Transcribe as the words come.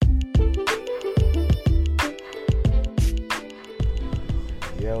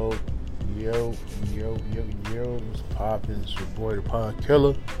poppin'? It's your boy, the Pod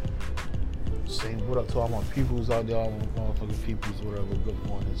Killer. Saying what up to all my peoples out there, all my motherfucking peoples, whatever. Good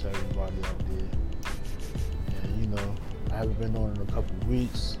morning to everybody out there. And you know, I haven't been on in a couple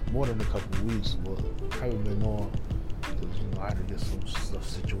weeks, more than a couple weeks, but I haven't been on because I had to get some stuff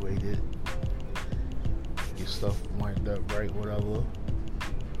situated, get stuff lined up right, whatever.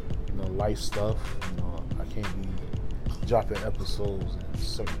 Life stuff. I can't be dropping episodes and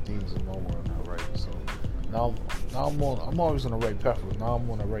certain things in my world not right. So now I'm always on the right path. But now I'm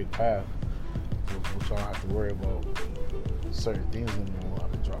on the right path, which I don't have to worry about certain things anymore. I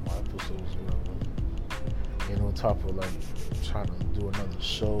can drop my episodes, whatever. And on top of trying to do another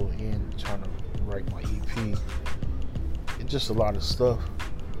show and trying to write my EP, it's just a lot of stuff.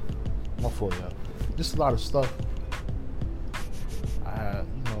 My fault, y'all. Just a lot of stuff. I had,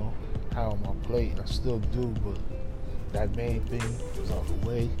 on my plate. I still do, but that main thing is out the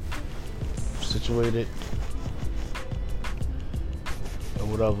way, situated, or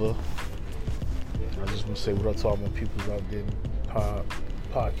whatever. I just want to say what up to all my people out there in the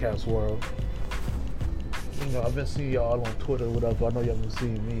podcast world. I've been seeing y'all on Twitter, whatever. I know y'all been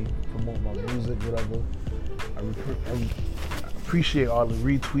seeing me promote my music, whatever. I appreciate all the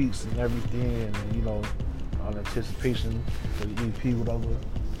retweets and everything, and all the anticipation for the EP, whatever.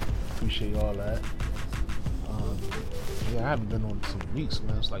 Appreciate all that. I haven't been on some weeks,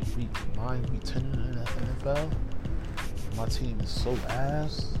 man. It's like week 9, week 10 in the NFL. My team is so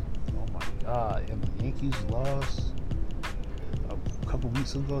ass. Oh my God. And the Yankees lost a couple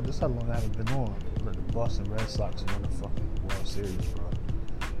weeks ago. This is how long I haven't been on. Let the Boston Red Sox won the fucking World Series, bro.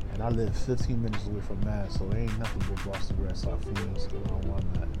 And I live 15 minutes away from Mass, so there ain't nothing but Boston Red Sox fans around where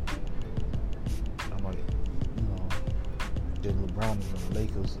I'm at. I'm like, then LeBron is on the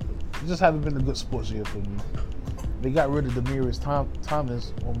Lakers. It just haven't been a good sports year for me. They got rid of Demaryius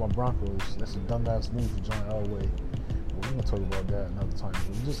Thomas on my Broncos. That's a dumbass move for John Elway. But we're gonna talk about that another time. But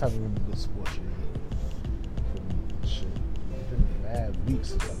we just haven't been a good sports year for me. Shit. It's been mad weeks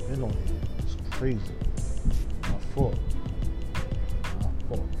since I've been on here. It's crazy. My fault.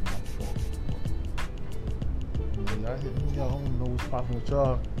 Y'all hit me, y'all don't know what's popping with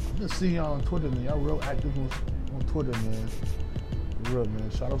y'all. I'm just seeing y'all on Twitter, man. Y'all real active on Twitter, man. For real, man.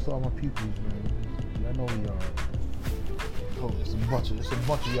 Shout out to all my peoples, man. Y'all know who y'all are. Oh, it's a bunch of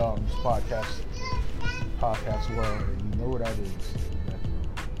y'all in this podcast world, and you know what that is.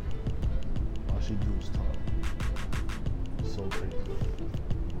 All she do is talk. It's so crazy.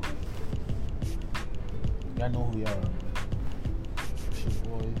 Y'all know who y'all are, man. It's your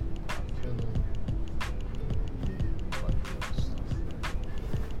boy.